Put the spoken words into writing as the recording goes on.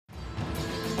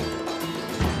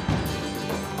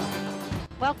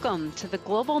Welcome to the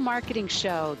Global Marketing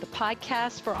Show, the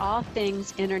podcast for all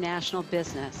things international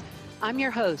business. I'm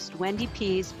your host, Wendy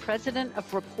Pease, president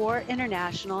of Rapport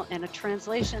International and a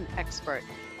translation expert.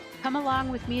 Come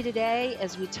along with me today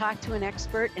as we talk to an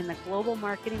expert in the global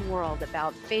marketing world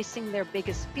about facing their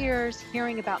biggest fears,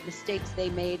 hearing about mistakes they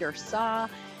made or saw,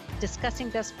 discussing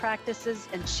best practices,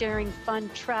 and sharing fun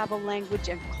travel, language,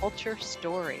 and culture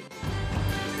stories.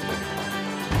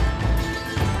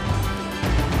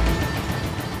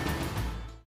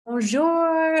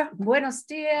 Bonjour, buenos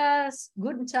dias,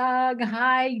 guten tag,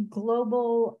 hi,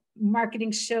 Global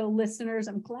Marketing Show listeners.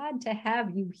 I'm glad to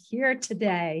have you here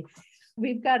today.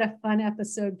 We've got a fun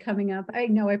episode coming up. I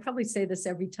know I probably say this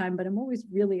every time, but I'm always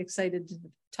really excited to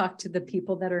talk to the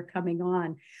people that are coming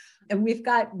on. And we've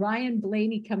got Ryan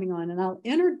Blaney coming on, and I'll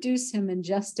introduce him in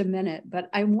just a minute. But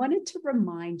I wanted to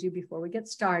remind you before we get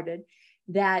started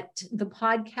that the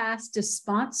podcast is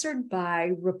sponsored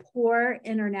by Rapport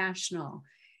International,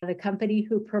 the company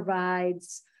who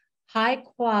provides high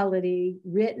quality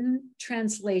written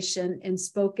translation and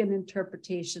spoken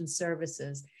interpretation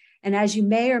services. And as you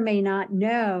may or may not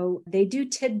know, they do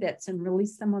tidbits and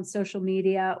release them on social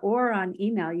media or on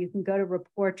email. You can go to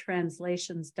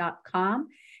rapporttranslations.com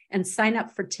and sign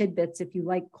up for tidbits if you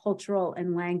like cultural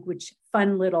and language,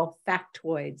 fun little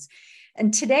factoids.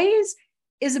 And today's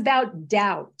is about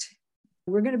doubt.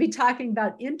 We're going to be talking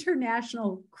about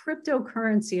international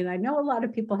cryptocurrency. And I know a lot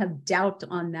of people have doubt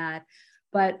on that,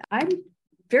 but I'm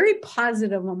very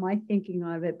positive on my thinking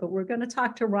of it. But we're going to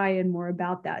talk to Ryan more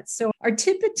about that. So our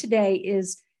tidbit today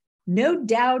is no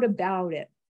doubt about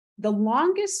it. The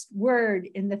longest word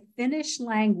in the Finnish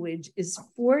language is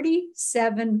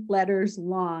 47 letters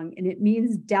long, and it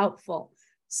means doubtful.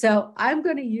 So I'm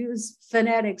going to use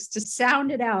phonetics to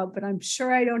sound it out, but I'm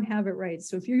sure I don't have it right.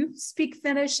 So if you speak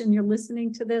Finnish and you're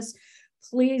listening to this,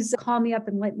 please call me up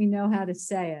and let me know how to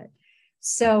say it.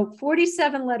 So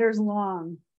 47 letters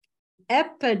long.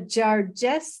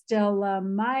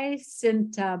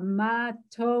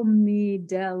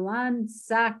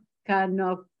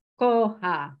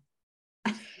 Epajargestelamaisintamatomidelansakanokoha.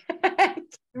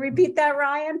 Repeat that,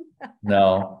 Ryan?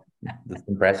 No, that's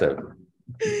impressive.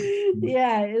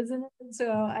 Yeah, isn't it?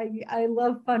 So I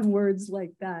love fun words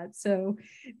like that. So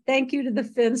thank you to the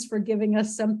Finns for giving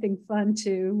us something fun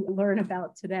to learn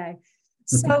about today.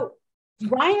 So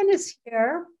Ryan is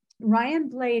here. Ryan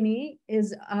Blaney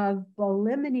is of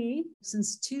Bolimini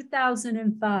since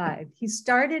 2005. He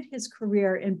started his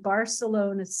career in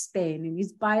Barcelona, Spain, and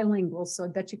he's bilingual, so I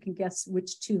bet you can guess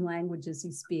which two languages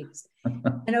he speaks.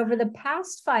 And over the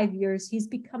past 5 years, he's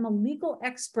become a legal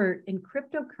expert in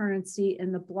cryptocurrency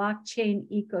and the blockchain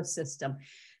ecosystem.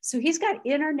 So he's got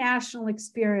international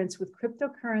experience with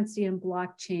cryptocurrency and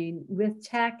blockchain with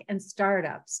tech and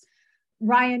startups.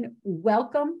 Ryan,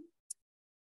 welcome.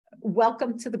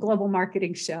 Welcome to the Global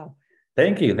Marketing Show.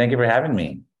 Thank you. Thank you for having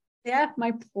me. Yeah,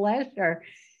 my pleasure.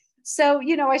 So,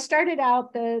 I started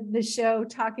out the show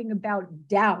talking about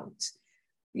doubt.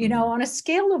 On a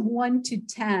scale of 1 to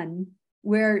 10,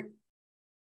 where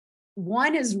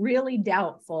 1 is really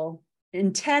doubtful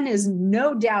and 10 is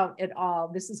no doubt at all,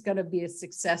 this is going to be a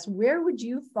success, where would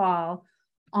you fall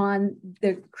on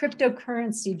the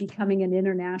cryptocurrency becoming an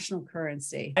international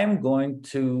currency? I'm going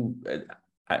to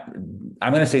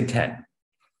say 10.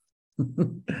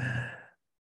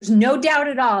 There's no doubt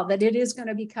at all that it is going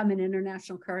to become an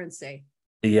international currency.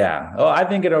 Yeah. Oh, I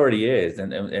think it already is.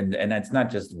 And it's not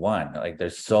just one. Like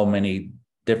there's so many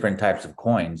different types of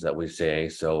coins that we say.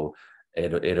 So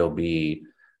it'll be,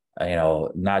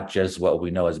 not just what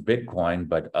we know as Bitcoin,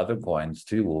 but other coins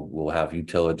too will have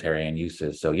utilitarian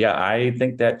uses. So yeah, I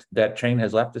think that train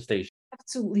has left the station.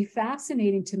 Absolutely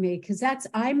fascinating to me because I'd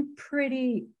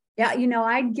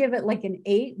give it like an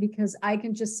 8 because I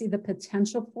can just see the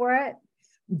potential for it.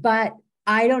 But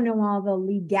I don't know all the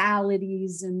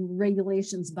legalities and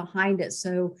regulations behind it.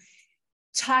 So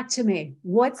talk to me.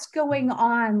 What's going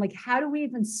on? Like, how do we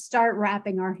even start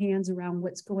wrapping our hands around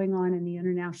what's going on in the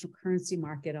international currency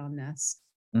market on this?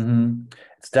 Mm-hmm.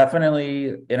 It's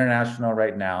definitely international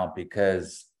right now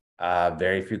because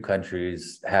very few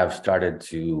countries have started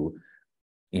to,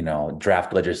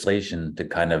 draft legislation to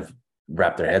kind of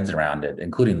wrap their heads around it,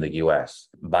 including the U.S.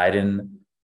 Biden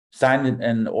signed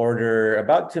an order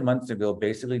about 2 months ago,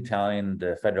 basically telling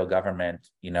the federal government,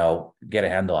 get a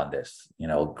handle on this,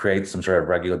 create some sort of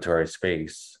regulatory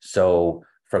space. So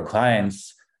for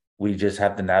clients, we just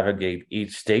have to navigate.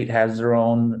 Each state has their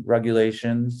own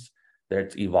regulations.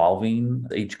 It's evolving.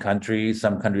 Each country,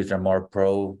 some countries are more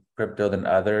pro crypto than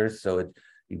others. So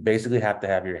you basically have to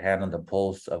have your hand on the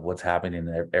pulse of what's happening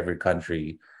in every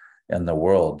country in the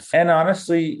world. And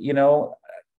honestly,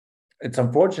 It's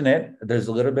unfortunate. There's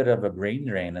a little bit of a brain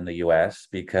drain in the US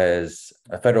because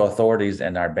federal authorities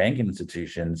and our banking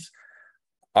institutions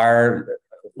are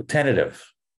tentative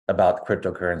about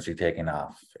cryptocurrency taking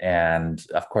off. And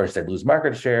of course, they lose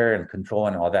market share and control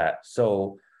and all that.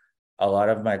 So a lot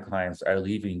of my clients are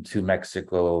leaving to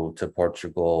Mexico, to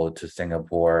Portugal, to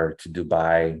Singapore, to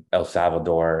Dubai, El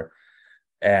Salvador.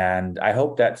 And I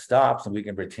hope that stops and we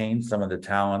can retain some of the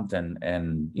talent and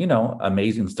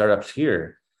amazing startups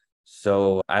here.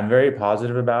 So I'm very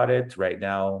positive about it. Right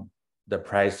now, the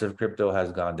price of crypto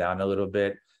has gone down a little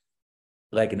bit,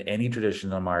 like in any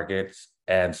traditional markets.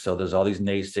 And so there's all these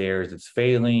naysayers, it's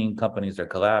failing, companies are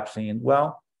collapsing.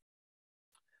 Well,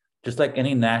 just like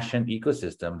any nascent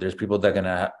ecosystem, there's people that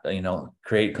are gonna,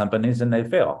 create companies and they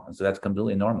fail. And so that's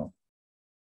completely normal.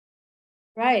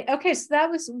 Right. Okay. So that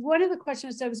was one of the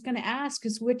questions I was going to ask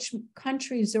is which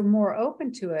countries are more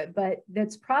open to it, but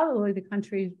that's probably the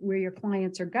countries where your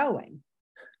clients are going.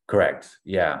 Correct.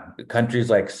 Yeah. Countries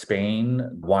like Spain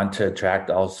want to attract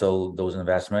also those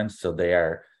investments. So they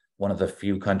are one of the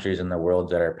few countries in the world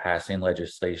that are passing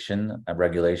legislation and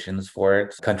regulations for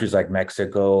it. Countries like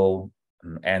Mexico,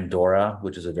 Andorra,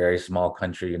 which is a very small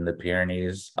country in the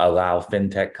Pyrenees, allow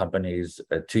fintech companies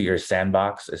a 2-year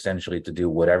sandbox, essentially to do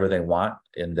whatever they want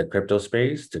in the crypto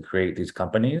space to create these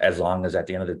companies, as long as at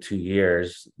the end of the 2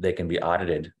 years, they can be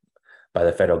audited by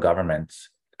the federal government.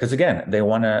 Because again,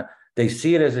 they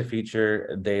see it as a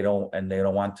feature. They don't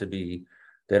want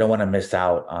to miss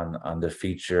out on the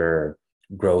future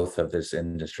growth of this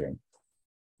industry.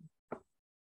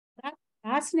 That's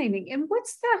fascinating.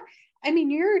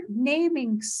 And you're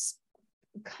naming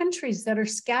countries that are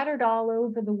scattered all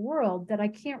over the world that I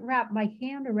can't wrap my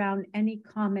hand around any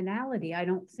commonality. I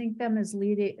don't think them as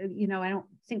leading, I don't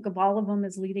think of all of them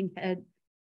as leading head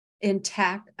in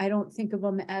tech. I don't think of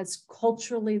them as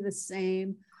culturally the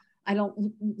same. I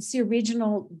don't see a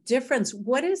regional difference.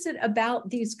 What is it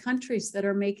about these countries that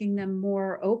are making them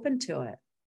more open to it?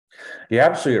 You're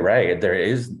absolutely right.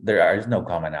 There are no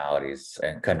commonalities,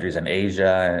 and countries in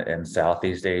Asia and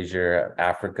Southeast Asia,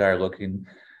 Africa are looking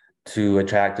to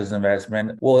attract this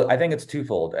investment. Well, I think it's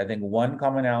twofold. I think one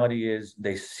commonality is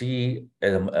they see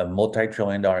a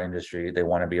multi-trillion-dollar industry they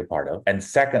want to be a part of. And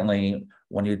secondly,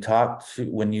 when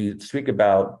you speak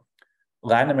about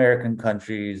Latin American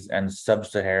countries and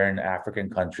sub-Saharan African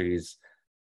countries,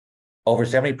 over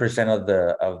 70% of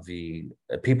the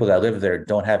people that live there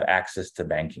don't have access to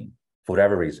banking for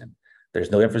whatever reason.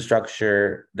 There's no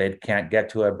infrastructure. They can't get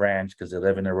to a branch because they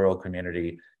live in a rural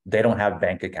community. They don't have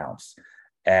bank accounts.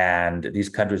 And these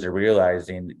countries are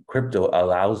realizing crypto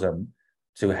allows them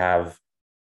to have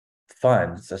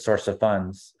funds, a source of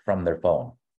funds from their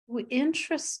phone.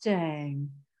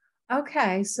 Interesting.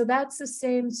 Okay, so that's the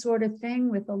same sort of thing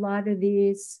with a lot of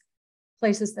these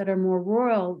places that are more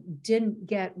rural, didn't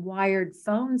get wired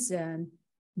phones in,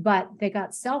 but they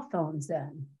got cell phones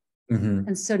in. Mm-hmm.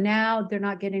 And so now they're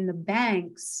not getting the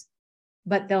banks,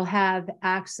 but they'll have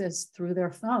access through their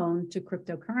phone to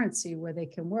cryptocurrency where they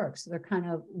can work. So they're kind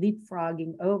of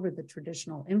leapfrogging over the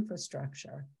traditional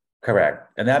infrastructure. Correct.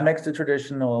 And that makes the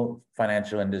traditional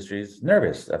financial industries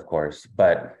nervous, of course.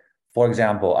 But for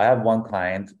example, I have one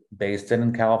client based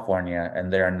in California,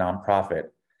 and they're a nonprofit.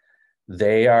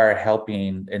 They are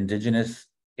helping indigenous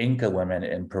Inca women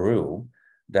in Peru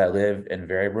that live in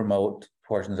very remote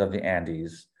portions of the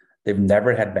Andes. They've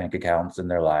never had bank accounts in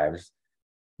their lives.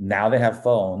 Now they have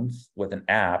phones with an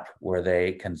app where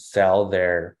they can sell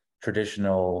their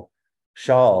traditional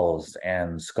shawls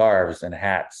and scarves and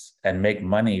hats and make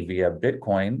money via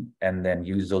Bitcoin, and then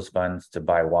use those funds to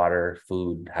buy water,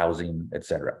 food, housing,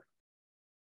 etc.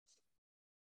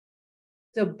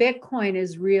 So Bitcoin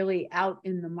is really out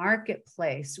in the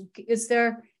marketplace. Is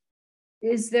there,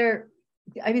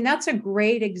 that's a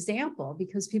great example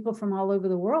because people from all over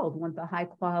the world want the high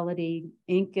quality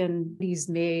Incan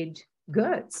made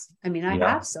goods. I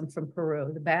have some from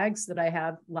Peru. The bags that I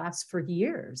have last for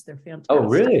years. They're fantastic. Oh,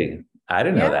 really? I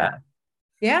didn't know that.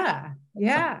 Yeah.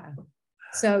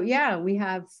 So we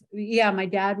have, my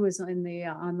dad was on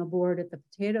the board at the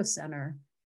Potato Center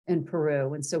in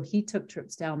Peru. And so he took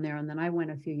trips down there, and then I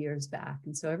went a few years back.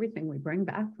 And so everything we bring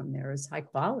back from there is high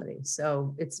quality.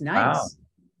 So it's nice.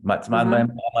 Wow. It's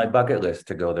on my bucket list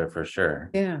to go there for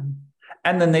sure. Yeah.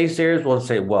 And the naysayers will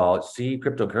say, well, see,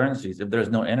 cryptocurrencies, if there's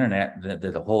no internet,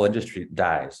 the whole industry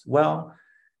dies. Well,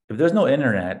 if there's no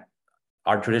internet,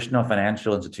 our traditional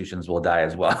financial institutions will die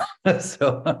as well.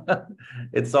 So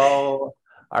it's all,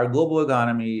 our global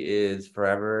economy is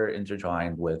forever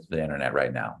intertwined with the internet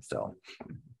right now. So.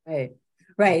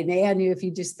 Right. And if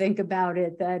you just think about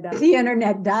it, that the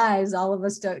internet dies, all of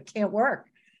us can't work.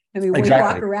 I mean, we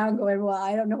walk around going, well,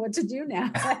 I don't know what to do now.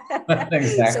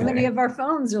 Exactly. So many of our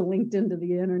phones are linked into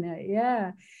the internet.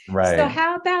 Yeah. Right. So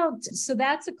how about, so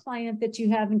that's a client that you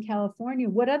have in California.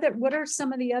 What are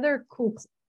some of the other cool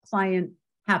client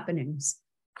happenings?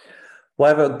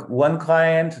 Well, I have one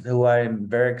client who I'm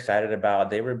very excited about.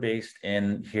 They were based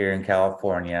here in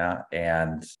California,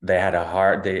 and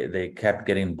they kept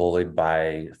getting bullied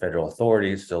by federal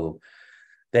authorities. So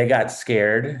they got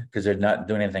scared because they're not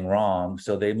doing anything wrong.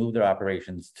 So they moved their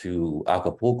operations to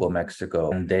Acapulco,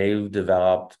 Mexico, and they've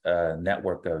developed a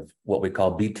network of what we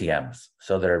call BTMs.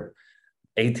 So they're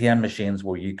ATM machines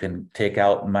where you can take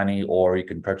out money or you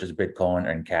can purchase Bitcoin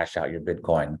and cash out your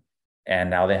Bitcoin. And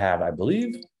now they have, I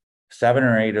believe, 7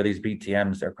 or 8 of these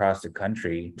BTMs across the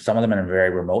country, some of them in very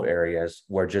remote areas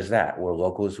where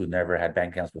locals who never had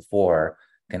bank accounts before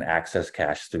can access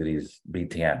cash through these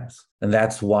BTMs. And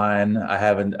that's one. I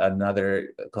have another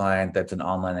client that's an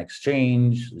online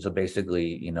exchange. So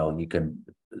basically, you can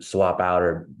swap out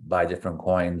or buy different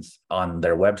coins on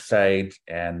their website.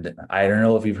 And I don't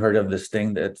know if you've heard of this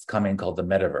thing that's coming called the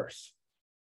metaverse.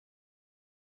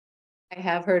 I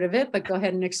have heard of it, but go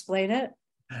ahead and explain it.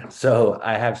 So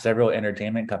I have several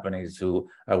entertainment companies who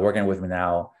are working with me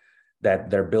now that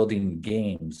they're building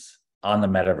games on the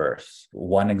metaverse.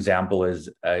 One example is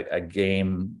a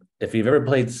game. If you've ever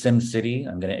played SimCity,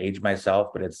 I'm going to age myself,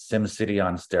 but it's SimCity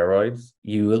on steroids.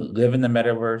 You live in the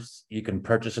metaverse. You can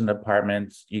purchase an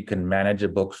apartment. You can manage a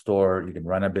bookstore. You can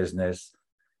run a business.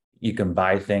 You can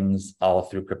buy things all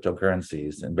through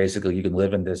cryptocurrencies. And basically, you can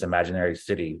live in this imaginary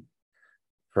city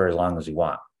for as long as you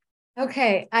want.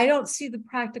 Okay. I don't see the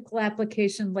practical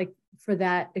application like for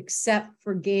that, except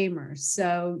for gamers.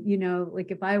 So,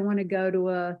 like if I want to go to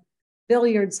a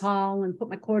billiards hall and put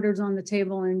my quarters on the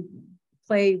table and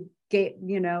play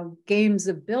games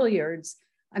of billiards,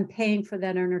 I'm paying for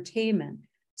that entertainment.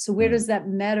 So where does that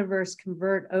metaverse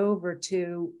convert over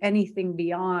to anything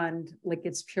beyond like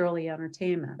it's purely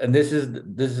entertainment? And this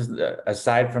is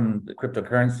aside from the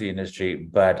cryptocurrency industry,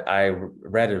 but I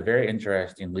read a very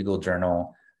interesting legal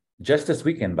journal just this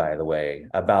weekend, by the way,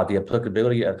 about the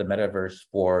applicability of the metaverse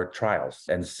for trials.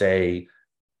 And say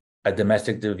a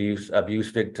domestic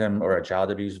abuse victim or a child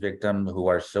abuse victim who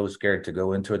are so scared to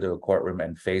go into the courtroom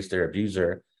and face their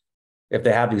abuser, if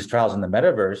they have these trials in the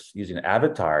metaverse using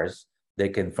avatars, they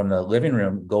can, from the living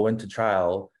room, go into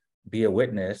trial, be a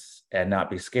witness, and not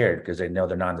be scared because they know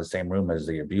they're not in the same room as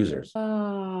the abusers.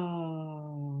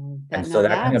 Oh, and so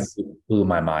that kind of blew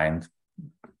my mind.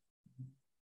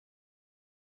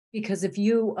 Because if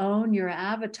you own your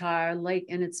avatar,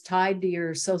 and it's tied to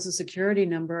your social security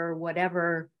number or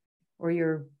whatever, or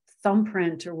your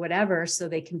thumbprint or whatever, so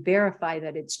they can verify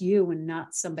that it's you and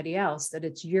not somebody else, that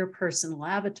it's your personal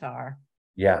avatar.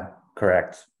 Yeah,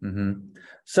 correct. Mm-hmm.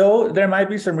 So there might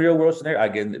be some real world scenario.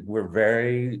 Again, we're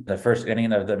the first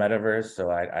inning of the metaverse.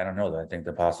 So I don't know. I think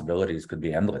the possibilities could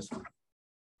be endless.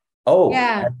 Oh,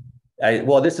 yeah.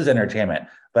 Well, this is entertainment,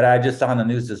 but I just saw on the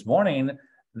news this morning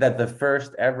that the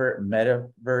first ever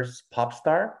metaverse pop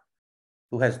star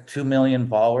who has 2 million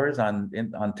followers on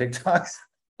TikTok.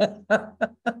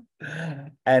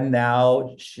 And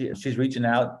now she's reaching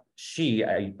out.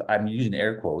 I'm using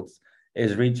air quotes,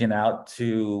 is reaching out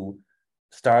to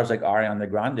stars like Ariana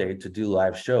Grande to do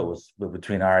live shows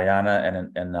between Ariana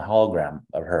and the hologram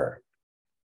of her.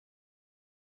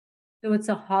 So it's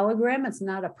a hologram. It's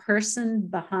not a person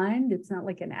behind. It's not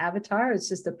like an avatar. It's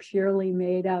just a purely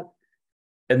made up.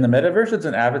 In the metaverse, it's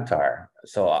an avatar.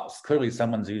 So clearly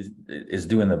someone is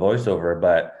doing the voiceover,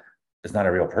 but it's not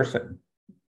a real person.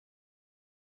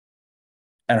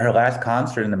 And her last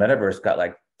concert in the metaverse got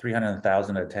like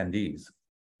 300,000 attendees.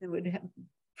 It would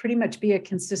pretty much be a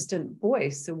consistent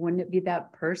voice. So wouldn't it be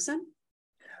that person?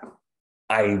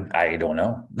 I don't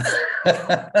know.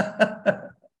 I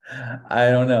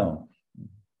don't know.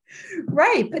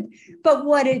 Right. But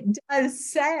what it does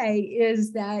say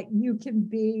is that you can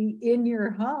be in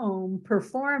your home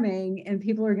performing and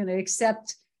people are going to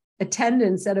accept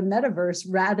attendance at a metaverse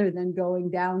rather than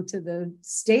going down to the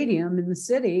stadium in the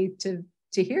city to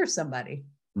hear somebody.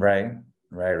 Right.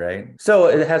 So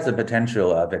it has the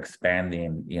potential of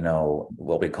expanding,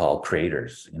 what we call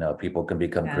creators. People can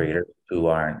become creators who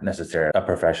aren't necessarily a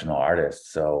professional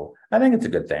artist. So I think it's a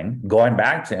good thing. Going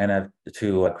back to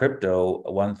crypto,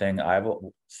 one thing I've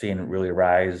seen really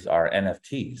rise are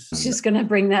NFTs. I was just going to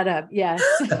bring that up. Yes.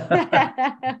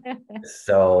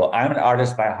 So I'm an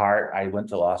artist by heart. I went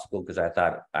to law school because I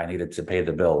thought I needed to pay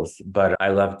the bills, but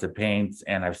I love to paint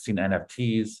and I've seen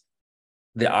NFTs.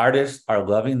 The artists are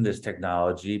loving this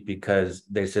technology because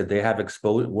they said they have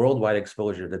worldwide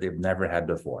exposure that they've never had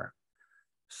before.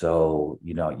 So,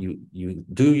 you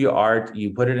do your art,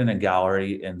 you put it in a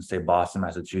gallery in, say, Boston,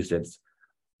 Massachusetts.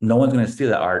 No one's going to see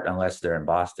that art unless they're in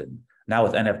Boston. Now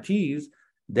with NFTs,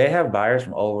 they have buyers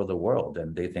from all over the world,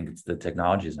 and they think the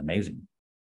technology is amazing.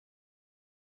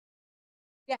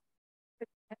 Yeah.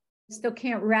 I still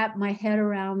can't wrap my head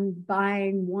around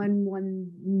buying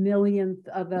one millionth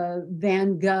of a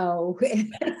Van Gogh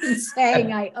and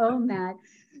saying I own that,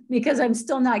 because I'm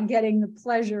still not getting the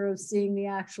pleasure of seeing the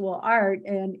actual art.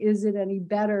 And is it any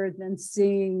better than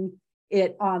seeing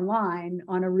it online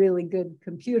on a really good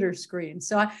computer screen?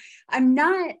 So I'm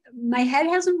not, my head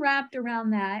hasn't wrapped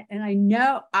around that. And I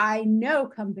know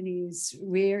companies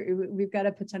where we've got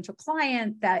a potential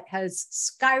client that has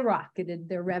skyrocketed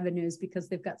their revenues because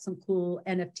they've got some cool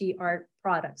NFT art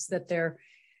products that they're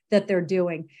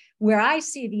doing. Where I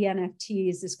see the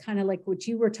NFTs is kind of like what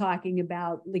you were talking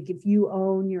about. Like if you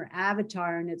own your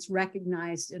avatar and it's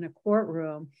recognized in a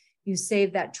courtroom, you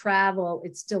save that travel,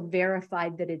 it's still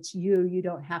verified that it's you. You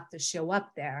don't have to show up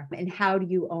there. And how do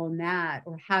you own that?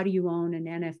 Or how do you own an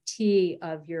NFT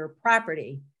of your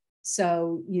property?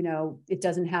 So, it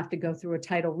doesn't have to go through a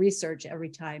title research every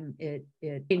time it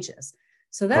changes.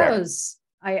 So those,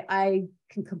 I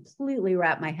can completely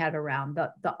wrap my head around.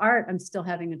 The art I'm still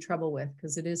having a trouble with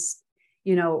because it is,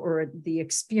 or the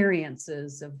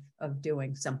experiences of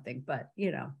doing something, but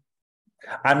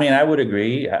I mean, I would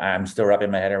agree. I'm still wrapping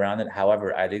my head around it.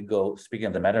 However, I did go, speaking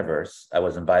of the metaverse, I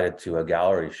was invited to a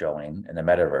gallery showing in the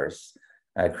metaverse.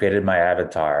 I created my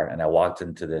avatar and I walked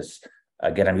into this,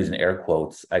 again, I'm using air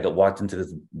quotes. Walked into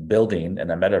this building in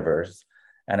the metaverse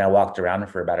and I walked around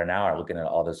for about an hour looking at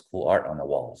all this cool art on the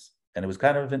walls. And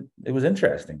it was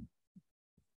interesting.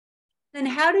 Then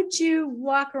how did you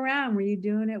walk around? Were you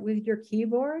doing it with your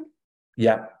keyboard?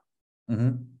 Yeah.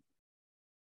 Mm-hmm.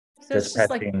 So just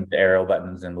pressing the arrow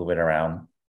buttons and moving around.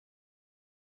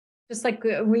 Just like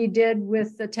we did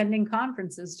with attending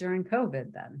conferences during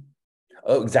COVID then.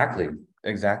 Oh, exactly.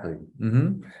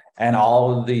 Mm-hmm. And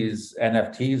all of these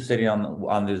NFTs sitting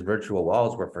on these virtual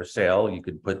walls were for sale. You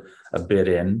could put a bid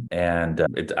in, and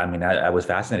I was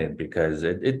fascinated because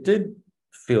it did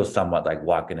feel somewhat like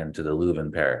walking into the Louvre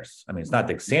in Paris. I mean, it's not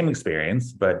the same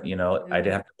experience, but I'd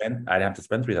have to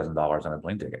spend $3,000 on a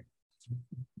plane ticket.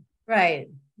 Right,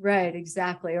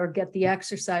 exactly. Or get the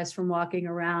exercise from walking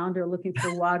around or looking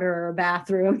for water or a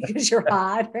bathroom because you're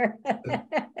hot.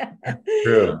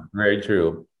 True, very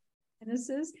true.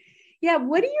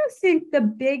 What do you think the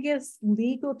biggest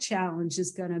legal challenge is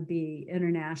going to be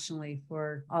internationally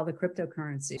for all the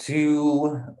cryptocurrencies?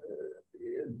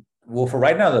 For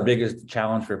right now, the biggest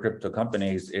challenge for crypto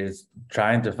companies is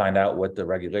trying to find out what the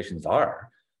regulations are.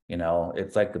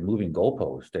 It's like the moving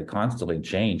goalpost. They constantly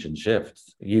change and shift.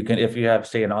 If you have,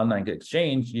 say, an online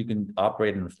exchange, you can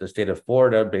operate in the state of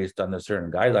Florida based on the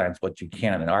certain guidelines, but you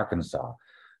can't in Arkansas,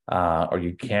 or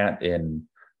you can't in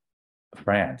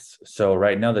France. So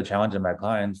right now, the challenge of my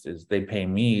clients is they pay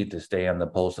me to stay on the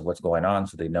pulse of what's going on,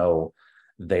 so they know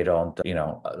they don't,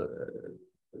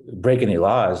 break any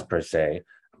laws per se.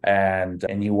 And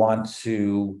you want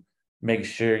to make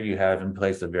sure you have in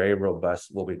place a very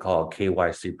robust, what we call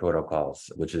KYC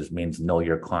protocols, which means know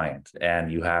your client.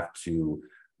 And you have to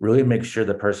really make sure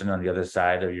the person on the other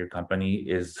side of your company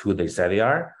is who they say they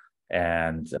are.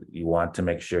 And you want to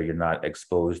make sure you're not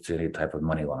exposed to any type of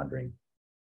money laundering.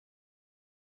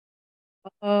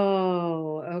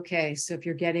 Oh, okay. So if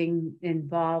you're getting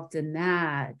involved in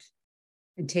that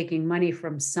and taking money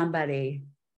from somebody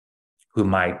who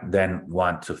might then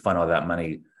want to funnel that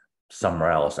money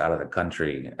somewhere else out of the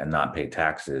country and not pay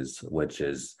taxes, which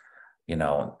is,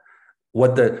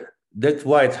 that's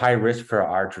why it's high risk for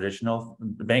our traditional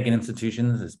banking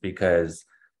institutions, is because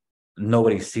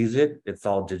nobody sees it. It's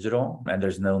all digital and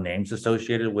there's no names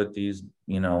associated with these,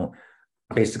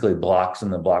 basically blocks in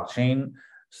the blockchain.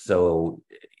 So,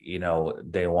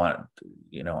 they want,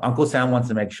 Uncle Sam wants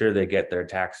to make sure they get their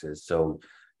taxes. So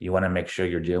you want to make sure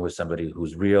you're dealing with somebody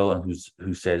who's real and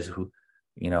who says who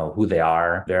they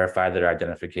are, verify their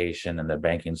identification and their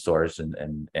banking source,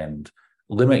 and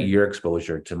limit your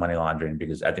exposure to money laundering,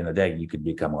 because at the end of the day, you could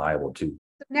become liable too.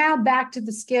 Now back to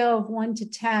the scale of 1 to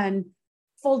 10,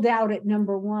 full doubt at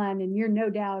number 1, and you're no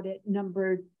doubt at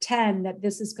number 10 that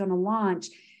this is going to launch.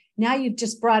 Now you've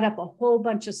just brought up a whole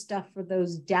bunch of stuff for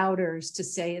those doubters to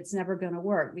say it's never going to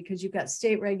work, because you've got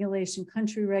state regulation,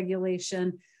 country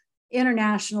regulation,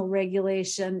 international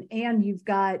regulation, and you've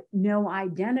got no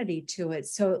identity to it.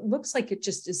 So it looks like it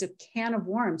just is a can of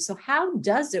worms. So how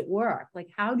does it work? Like,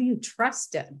 how do you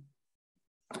trust it?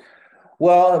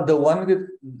 Well, the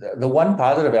one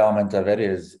positive element of it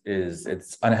is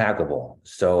it's unhackable.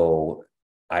 So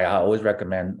I always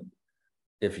recommend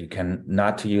if you can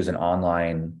not to use an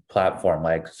online platform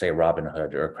like say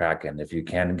Robinhood or Kraken, if you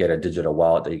can get a digital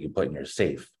wallet that you can put in your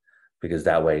safe, because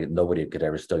that way nobody could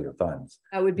ever steal your funds.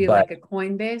 That would be But like a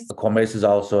Coinbase. Coinbase is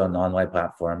also an online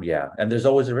platform, yeah. And there's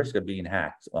always a risk of being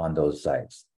hacked on those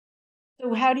sites.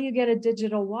 So how do you get a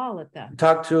digital wallet then?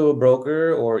 Talk to a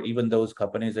broker or even those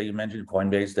companies that you mentioned,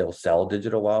 Coinbase, they'll sell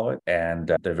digital wallet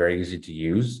and they're very easy to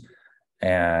use.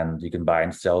 And you can buy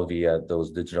and sell via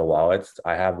those digital wallets.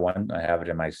 I have one, I have it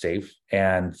in my safe.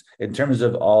 And in terms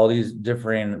of all these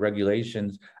different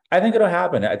regulations, I think it'll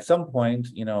happen at some point.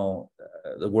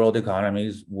 The world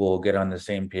economies will get on the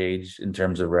same page in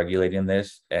terms of regulating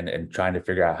this and trying to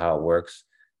figure out how it works.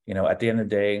 At the end of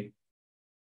the day,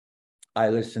 I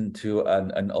listened to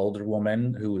an older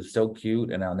woman who was so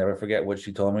cute, and I'll never forget what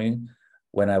she told me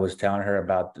when I was telling her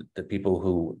about the people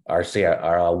who are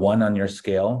a one on your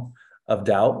scale of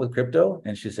doubt with crypto.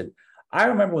 And she said, I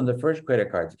remember when the first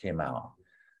credit cards came out,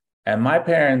 and my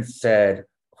parents said,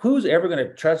 who's ever going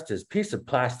to trust this piece of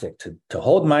plastic to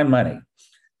hold my money?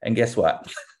 And guess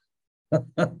what?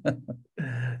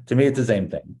 To me, it's the same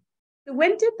thing.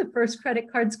 When did the first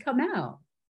credit cards come out?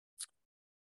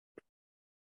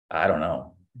 I don't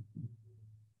know.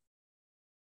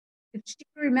 If she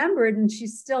remembered and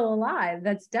she's still alive,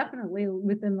 that's definitely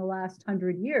within the last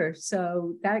 100 years.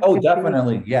 So that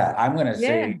definitely. Yeah. I'm going to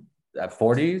say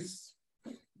 40s.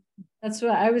 That's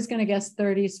what I was going to guess,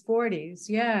 30s, 40s.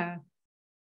 Yeah.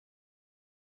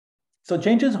 So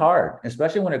change is hard,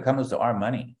 especially when it comes to our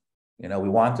money. We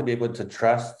want to be able to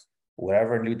trust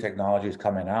whatever new technology is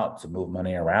coming out to move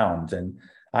money around. And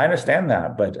I understand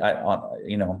that, but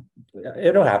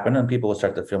it'll happen and people will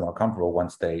start to feel more comfortable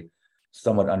once they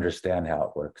somewhat understand how it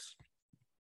works.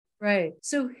 Right.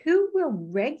 So who will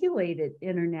regulate it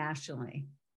internationally?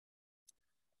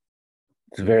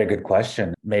 It's a very good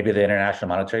question. Maybe the International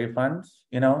Monetary Fund,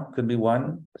 could be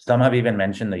one. Some have even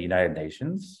mentioned the United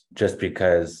Nations, just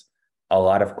because a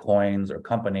lot of coins or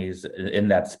companies in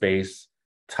that space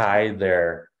tie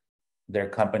their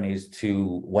companies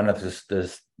to one of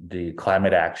the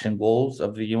climate action goals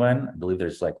of the UN. I believe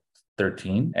there's like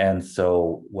 13. And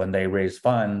so when they raise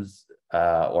funds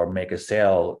or make a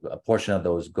sale, a portion of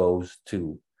those goes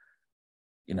to,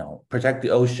 protect the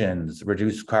oceans,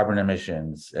 reduce carbon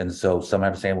emissions. And so some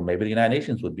have saying, well, maybe the United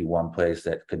Nations would be one place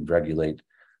that could regulate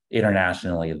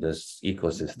internationally this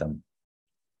ecosystem.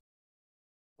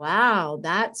 Wow,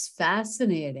 that's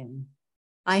fascinating.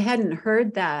 I hadn't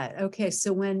heard that. Okay,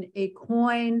 so when a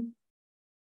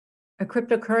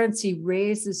cryptocurrency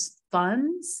raises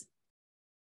funds,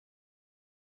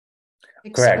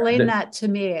 explain Correct. that to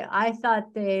me. I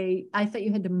thought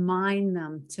you had to mine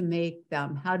them to make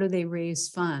them. How do they raise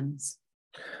funds?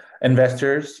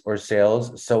 Investors or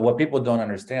sales. So what people don't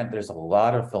understand, there's a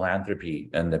lot of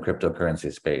philanthropy in the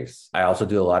cryptocurrency space. I also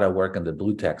do a lot of work in the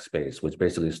blue tech space, which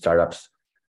basically startups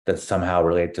that somehow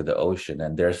relate to the ocean,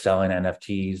 and they're selling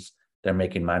NFTs, they're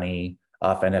making money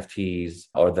off NFTs,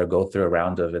 or they'll go through a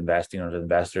round of investing with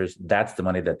investors. That's the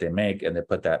money that they make, and they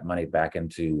put that money back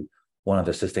into one of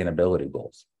the sustainability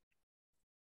goals.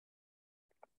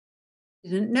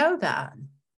 Didn't know that.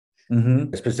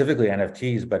 Mm-hmm. Specifically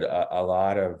NFTs, but a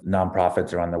lot of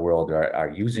nonprofits around the world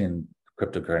are using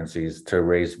cryptocurrencies to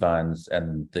raise funds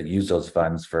and to use those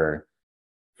funds for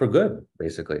good,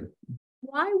 basically.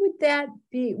 Why would that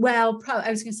be? Well, I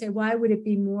was going to say, why would it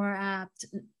be more apt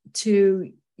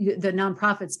to the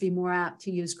nonprofits be more apt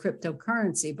to use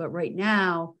cryptocurrency? But right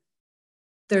now,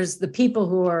 there's the people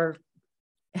who are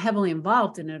heavily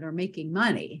involved in it are making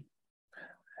money.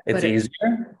 It's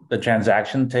easier. The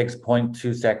transaction takes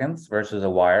 0.2 seconds versus a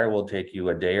wire will take you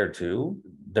a day or two.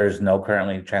 There's no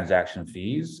currently transaction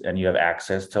fees, and you have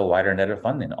access to a wider net of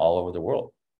funding all over the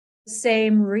world.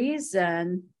 Same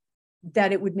reason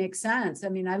that it would make sense. I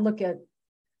mean, I look at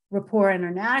Rapport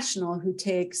International, who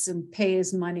takes and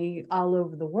pays money all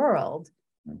over the world.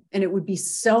 And it would be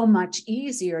so much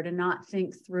easier to not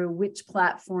think through which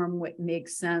platform would make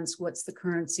sense, what's the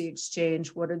currency exchange,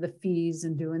 what are the fees,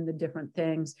 and doing the different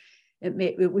things.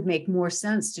 It would make more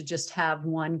sense to just have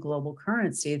one global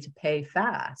currency to pay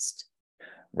fast.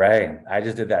 Right. I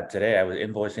just did that today. I was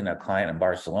invoicing a client in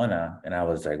Barcelona, and I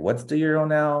was like, what's the euro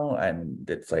now? And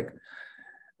it's like,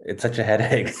 it's such a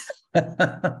headache.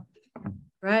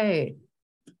 Right.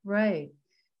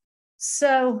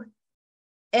 So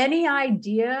any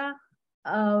idea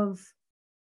of,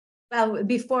 well,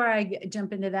 before I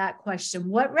jump into that question,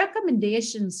 what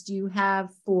recommendations do you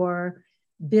have for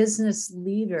business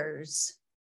leaders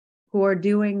who are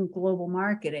doing global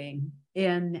marketing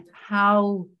in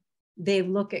how they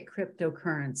look at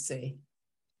cryptocurrency?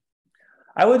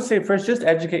 I would say first, just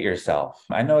educate yourself.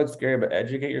 I know it's scary, but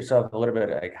educate yourself a little bit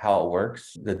like how it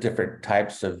works, the different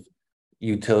types of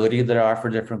utility there are for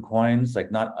different coins.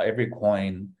 Like not every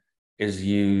coin is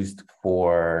used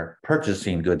for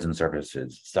purchasing goods and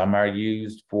services. Some are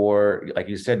used for, like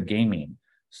you said, gaming.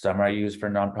 Some are used for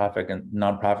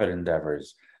nonprofit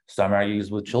endeavors. Some are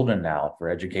used with children now for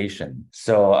education.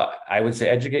 So I would say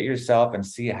educate yourself and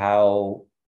see how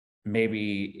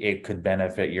maybe it could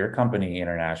benefit your company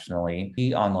internationally.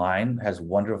 Online has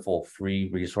wonderful free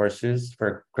resources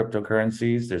for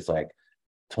cryptocurrencies. There's like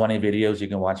 20 videos you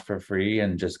can watch for free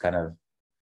and just kind of,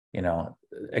 you know,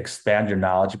 expand your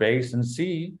knowledge base and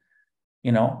see,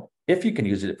 you know, if you can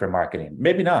use it for marketing.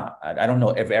 Maybe not. I don't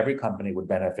know if every company would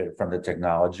benefit from the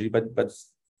technology, but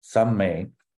some may.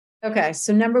 Okay,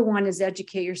 so number one is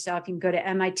educate yourself. You can go to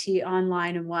MIT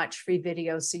online and watch free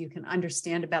videos so you can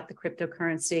understand about the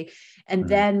cryptocurrency. And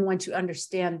then once you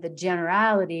understand the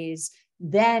generalities,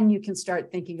 then you can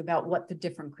start thinking about what the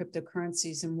different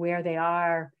cryptocurrencies and where they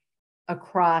are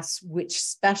across which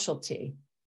specialty.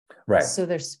 Right. So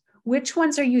which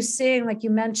ones are you seeing? Like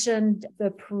you mentioned the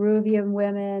Peruvian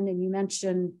women and you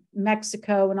mentioned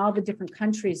Mexico and all the different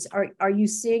countries. Are you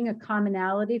seeing a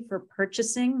commonality for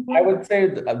purchasing? I would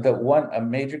say a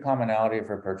major commonality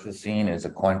for purchasing is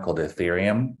a coin called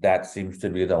Ethereum. That seems to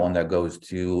be the one that goes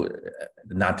to,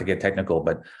 not to get technical,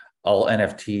 but all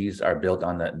NFTs are built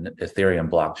on the Ethereum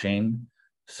blockchain.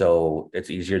 So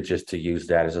it's easier just to use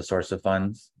that as a source of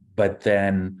funds. But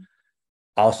then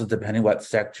also, depending what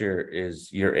sector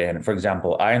you're in. For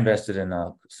example, I invested in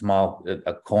a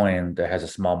coin that has a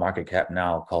small market cap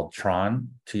now called Tron,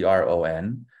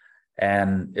 Tron.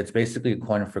 And it's basically a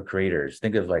coin for creators.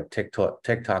 Think of like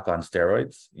TikTok on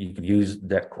steroids. You can use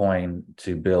that coin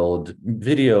to build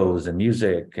videos and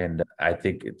music. And I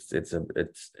think it's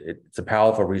a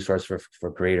powerful resource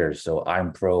for creators. So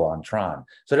I'm pro on Tron.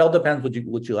 So it all depends what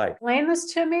you like. Explain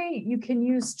this to me. You can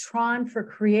use Tron for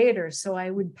creators. So I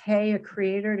would pay a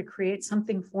creator to create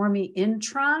something for me in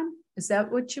Tron. Is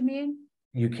that what you mean?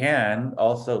 You can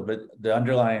also, but the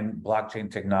underlying blockchain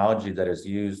technology that is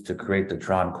used to create the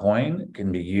Tron coin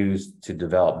can be used to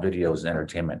develop videos and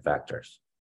entertainment factors.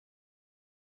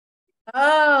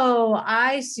 Oh,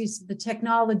 I see. So the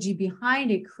technology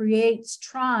behind it creates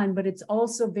Tron, but it's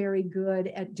also very good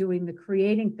at doing the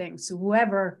creating thing. So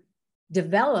whoever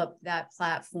developed that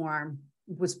platform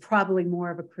was probably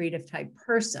more of a creative type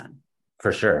person.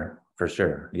 For sure.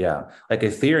 Yeah. Like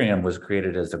Ethereum was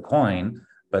created as a coin,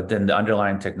 but then the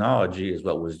underlying technology is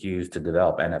what was used to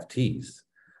develop NFTs.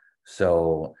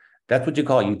 So that's what you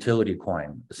call a utility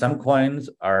coin. Some coins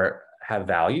have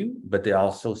value, but they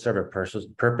also serve a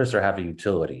purpose or have a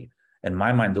utility. In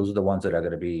my mind, those are the ones that are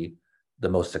going to be the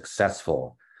most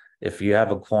successful. If you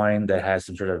have a coin that has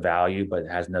some sort of value but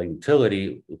has no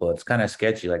utility, well, it's kind of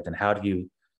sketchy. Like, then how do you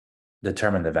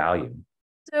determine the value?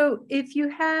 So if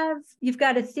you've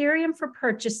got Ethereum for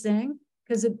purchasing,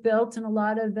 because it built and a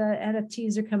lot of the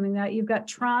NFTs are coming out. You've got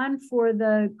Tron for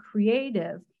the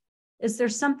creative. Is there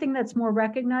something that's more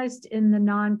recognized in the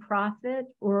nonprofit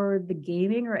or the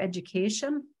gaming or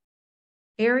education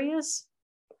areas?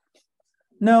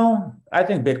 No, I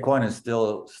think Bitcoin is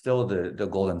still the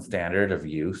golden standard of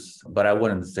use, but I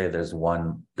wouldn't say there's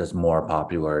one that's more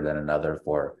popular than another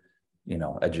for,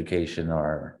 education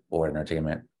or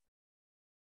entertainment.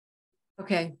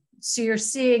 Okay. So you're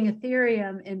seeing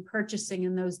Ethereum in purchasing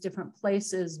in those different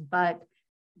places, but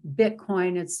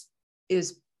Bitcoin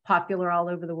is popular all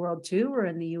over the world too, or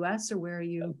in the US, or where are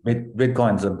you?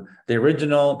 Bitcoin's the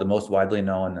original, the most widely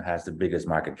known, has the biggest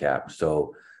market cap.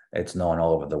 So it's known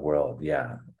all over the world.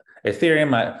 Yeah.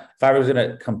 Ethereum, if I was going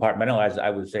to compartmentalize,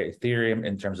 I would say Ethereum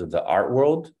in terms of the art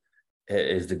world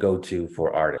is the go-to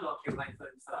for artists.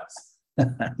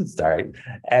 Sorry.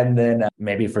 And then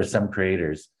maybe for some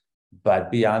creators.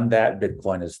 But beyond that,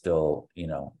 Bitcoin is still,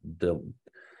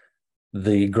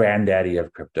 the granddaddy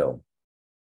of crypto.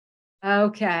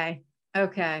 Okay.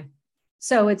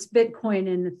 So it's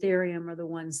Bitcoin and Ethereum are the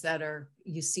ones that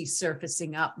you see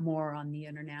surfacing up more on the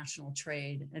international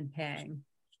trade and paying.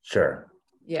 Sure.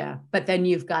 Yeah. But then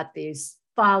you've got these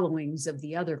followings of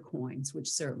the other coins, which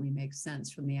certainly makes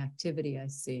sense from the activity I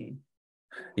see.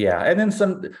 Yeah, and then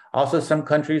some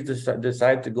countries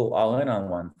decide to go all in on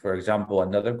one. For example,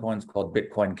 another coin is called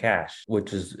Bitcoin Cash,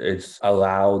 which it's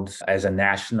allowed as a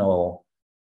national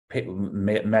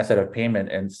method of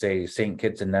payment in, say, St.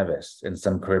 Kitts and Nevis in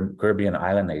some Caribbean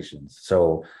island nations.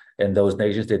 So in those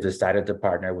nations, they decided to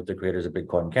partner with the creators of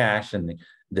Bitcoin Cash, and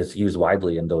this used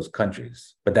widely in those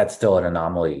countries. But that's still an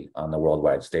anomaly on the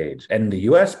worldwide stage. And in the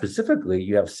US specifically,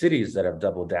 you have cities that have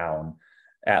doubled down.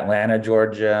 Atlanta,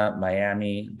 Georgia,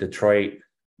 Miami, Detroit,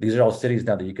 These are all cities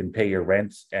now that you can pay your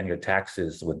rents and your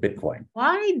taxes with Bitcoin.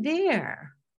 Why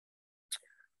there?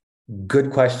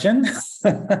 Good question.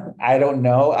 I don't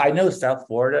know. I know South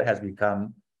Florida has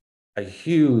become a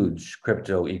huge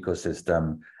crypto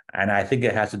ecosystem. And I think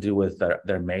it has to do with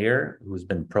their mayor, who's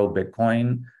been pro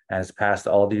Bitcoin, has passed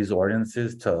all these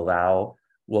ordinances to allow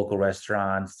local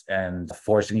restaurants and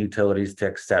forcing utilities to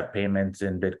accept payments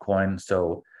in Bitcoin.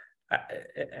 So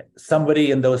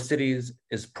somebody in those cities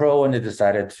is pro, and they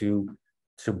decided to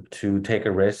take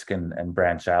a risk and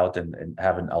branch out and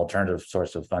have an alternative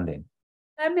source of funding.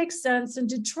 That makes sense. And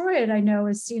Detroit, I know,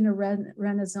 has seen a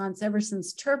renaissance ever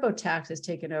since TurboTax has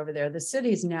taken over there. The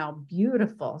city's now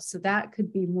beautiful. So that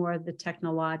could be more of the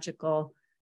technological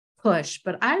push.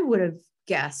 But I would have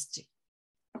guessed,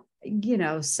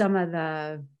 some of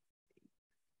the,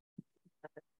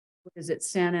 what is it,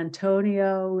 San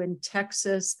Antonio in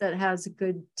Texas that has a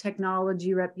good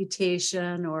technology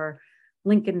reputation, or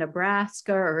Lincoln,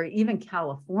 Nebraska, or even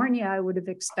California, I would have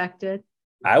expected.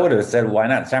 I would have said, why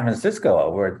not San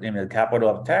Francisco? We're in the capital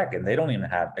of tech, and they don't even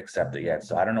have accepted yet.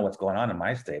 So I don't know what's going on in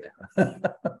my state.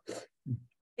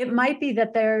 It might be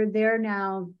that they're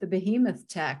now the behemoth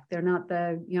tech. They're not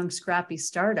the young, scrappy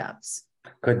startups.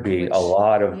 Could be. A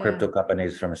lot of crypto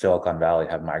companies from Silicon Valley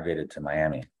have migrated to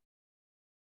Miami.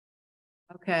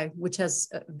 Okay, which has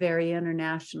a very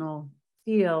international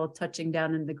feel, touching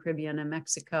down in the Caribbean and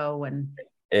Mexico, and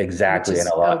exactly, and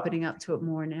a lot opening up to it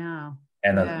more now.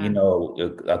 And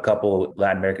a couple of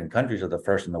Latin American countries are the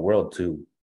first in the world to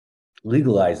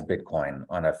legalize Bitcoin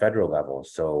on a federal level.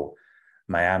 So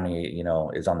Miami,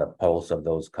 is on the pulse of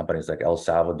those companies. Like El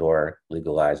Salvador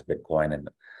legalized Bitcoin, and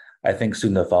I think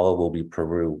soon to follow will be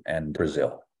Peru and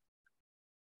Brazil.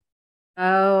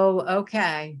 Oh,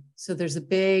 okay. So there's a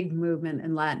big movement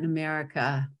in Latin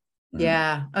America. Mm-hmm.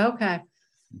 Yeah. Okay.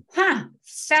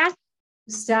 Fast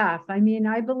stuff. I mean,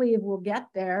 I believe we'll get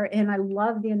there. And I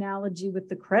love the analogy with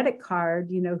the credit card.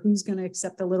 Who's going to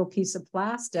accept a little piece of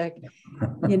plastic?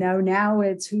 Now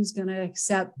it's who's going to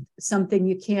accept something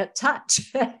you can't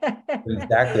touch.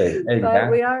 Exactly.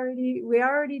 But we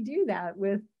already do that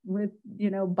with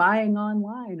buying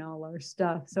online all our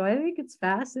stuff. So I think it's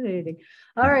fascinating.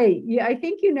 All right. Yeah, I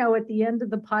think at the end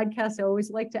of the podcast, I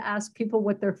always like to ask people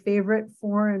what their favorite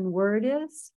foreign word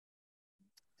is.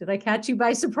 Did I catch you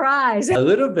by surprise? A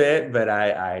little bit, but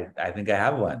I think I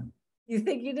have one. You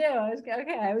think you do? I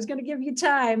was going to give you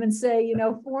time and say,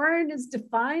 foreign is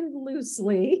defined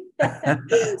loosely.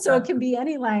 So it can be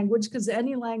any language, because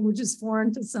any language is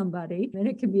foreign to somebody. And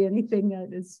it can be anything that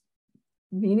is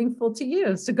meaningful to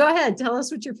you. So go ahead. Tell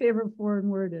us what your favorite foreign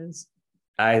word is.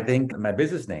 I think my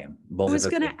business name. I was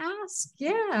going to ask,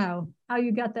 how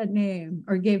you got that name,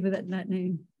 or gave it that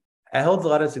name. It holds a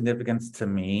lot of significance to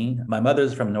me. My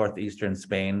mother's from northeastern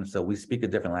Spain, so we speak a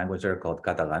different language there called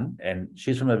Catalan. And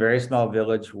she's from a very small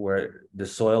village where the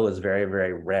soil is very,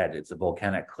 very red. It's a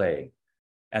volcanic clay.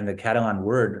 And the Catalan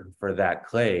word for that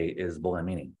clay is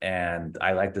bolamini. And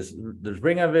I like this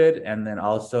ring of it. And then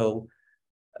also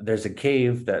there's a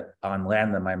cave that on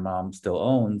land that my mom still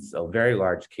owns, a very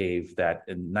large cave that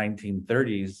in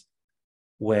 1930s,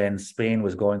 when Spain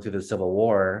was going through the Civil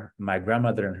War, my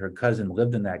grandmother and her cousin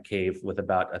lived in that cave with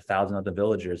about 1,000 other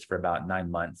villagers for about 9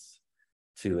 months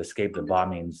to escape the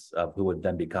bombings of who would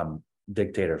then become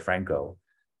dictator Franco.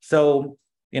 So,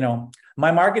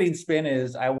 my marketing spin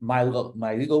is my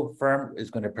legal firm is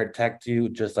going to protect you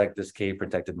just like this cave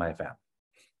protected my family.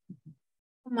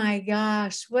 Oh my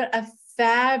gosh, what a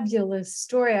fabulous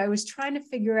story. I was trying to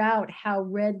figure out how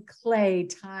red clay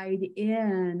tied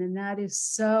in, and that is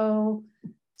so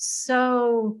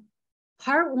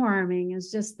heartwarming.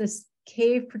 It's just this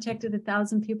cave protected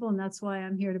 1,000 people, and that's why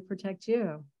I'm here to protect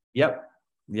you. Yep.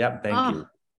 Thank you.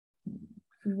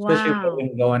 Wow. Especially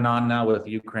what's going on now with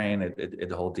Ukraine,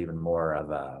 it holds even more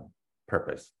of a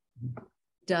purpose.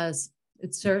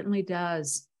 It certainly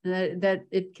does. That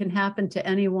it can happen to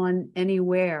anyone,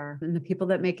 anywhere. And the people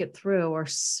that make it through are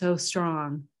so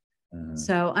strong. Mm-hmm.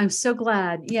 So I'm so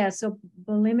glad. Yeah. So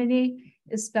Bolimini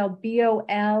is spelled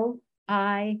BOLIM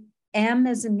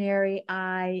as in Mary,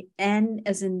 IN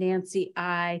as in Nancy,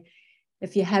 I.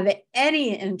 If you have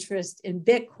any interest in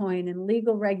Bitcoin and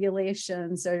legal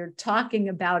regulations or talking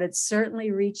about it, certainly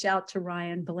reach out to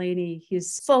Ryan Blaney.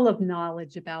 He's full of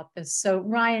knowledge about this. So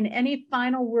Ryan, any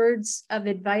final words of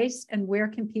advice, and where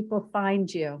can people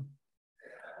find you?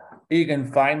 You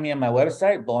can find me on my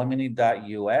website,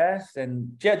 bolimini.us,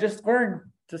 and just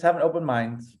have an open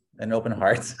mind and open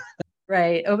heart.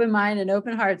 Right. Open mind and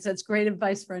open hearts. That's great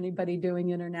advice for anybody doing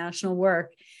international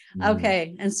work.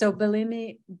 Okay. And so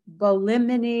bolimini.us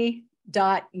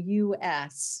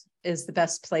is the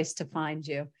best place to find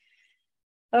you.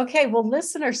 Okay, well,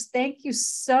 listeners, thank you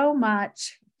so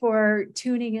much for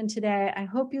tuning in today. I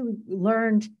hope you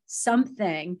learned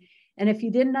something. And if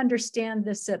you didn't understand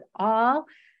this at all,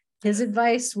 his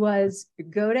advice was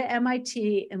go to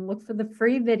MIT and look for the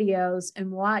free videos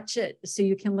and watch it so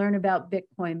you can learn about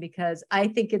Bitcoin, because I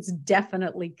think it's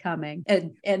definitely coming.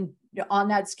 And on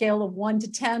that scale of 1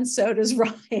 to 10, so does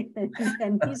Ryan,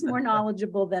 and he's more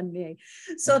knowledgeable than me.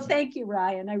 So thank you,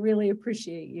 Ryan. I really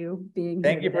appreciate you being here.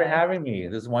 Thank you for having me.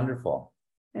 This is wonderful.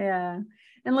 Yeah.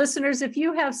 And listeners, if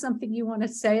you have something you want to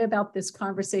say about this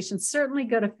conversation, certainly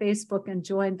go to Facebook and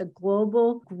join the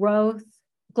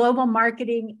Global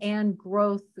Marketing and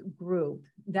Growth group.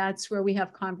 That's where we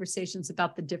have conversations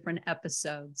about the different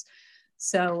episodes.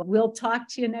 So we'll talk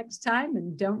to you next time,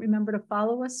 and don't remember to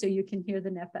follow us so you can hear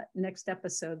the next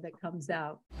episode that comes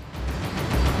out.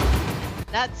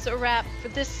 That's a wrap for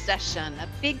this session. A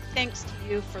big thanks to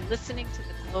you for listening to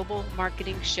the Global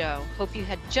Marketing Show. Hope you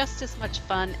had just as much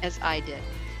fun as I did.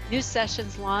 New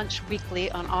sessions launch weekly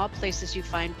on all places you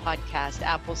find podcasts: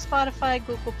 Apple, Spotify,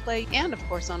 Google Play, and of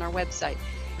course on our website.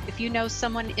 If you know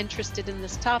someone interested in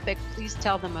this topic, please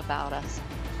tell them about us.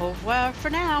 Au revoir for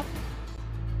now.